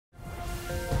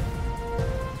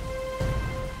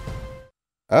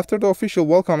After the official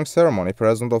welcoming ceremony,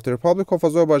 President of the Republic of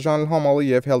Azerbaijan Ilham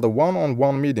Aliyev held a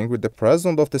one-on-one meeting with the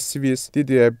President of the Swiss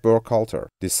Didier Burkhalter.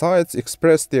 The sides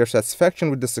expressed their satisfaction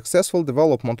with the successful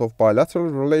development of bilateral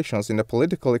relations in the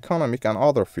political, economic, and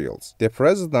other fields. The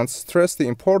President stressed the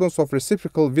importance of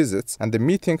reciprocal visits and the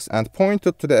meetings and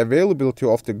pointed to the availability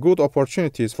of the good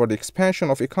opportunities for the expansion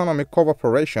of economic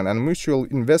cooperation and mutual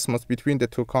investments between the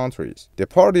two countries. The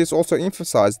parties also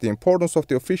emphasized the importance of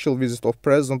the official visit of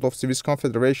President of Swiss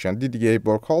Confederation Didier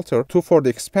Burkhalter for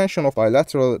the expansion of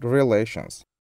bilateral relations.